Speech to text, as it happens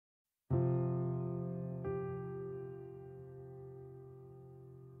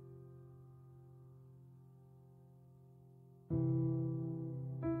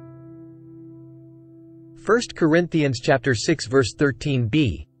1 Corinthians chapter 6 verse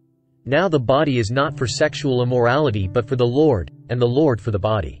 13b. Now the body is not for sexual immorality but for the Lord, and the Lord for the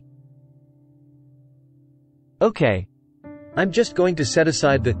body. Okay. I'm just going to set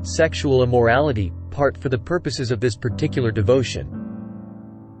aside the sexual immorality part for the purposes of this particular devotion.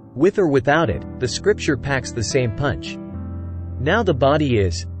 With or without it, the scripture packs the same punch. Now the body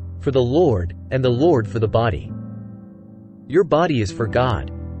is for the Lord, and the Lord for the body. Your body is for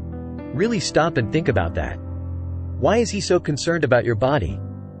God. Really stop and think about that. Why is He so concerned about your body?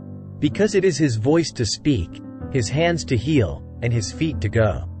 Because it is His voice to speak, His hands to heal, and His feet to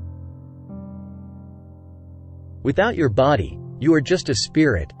go. Without your body, you are just a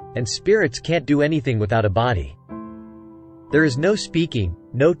spirit, and spirits can't do anything without a body. There is no speaking,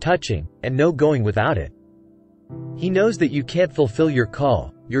 no touching, and no going without it. He knows that you can't fulfill your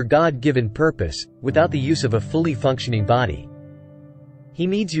call, your God-given purpose, without the use of a fully functioning body. He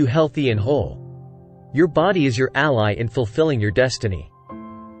needs you healthy and whole. Your body is your ally in fulfilling your destiny.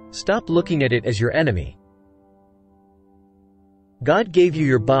 Stop looking at it as your enemy. God gave you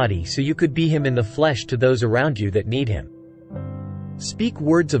your body so you could be Him in the flesh to those around you that need Him. Speak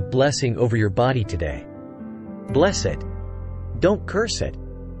words of blessing over your body today. Bless it. Don't curse it.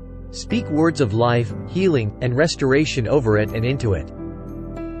 Speak words of life, healing, and restoration over it and into it.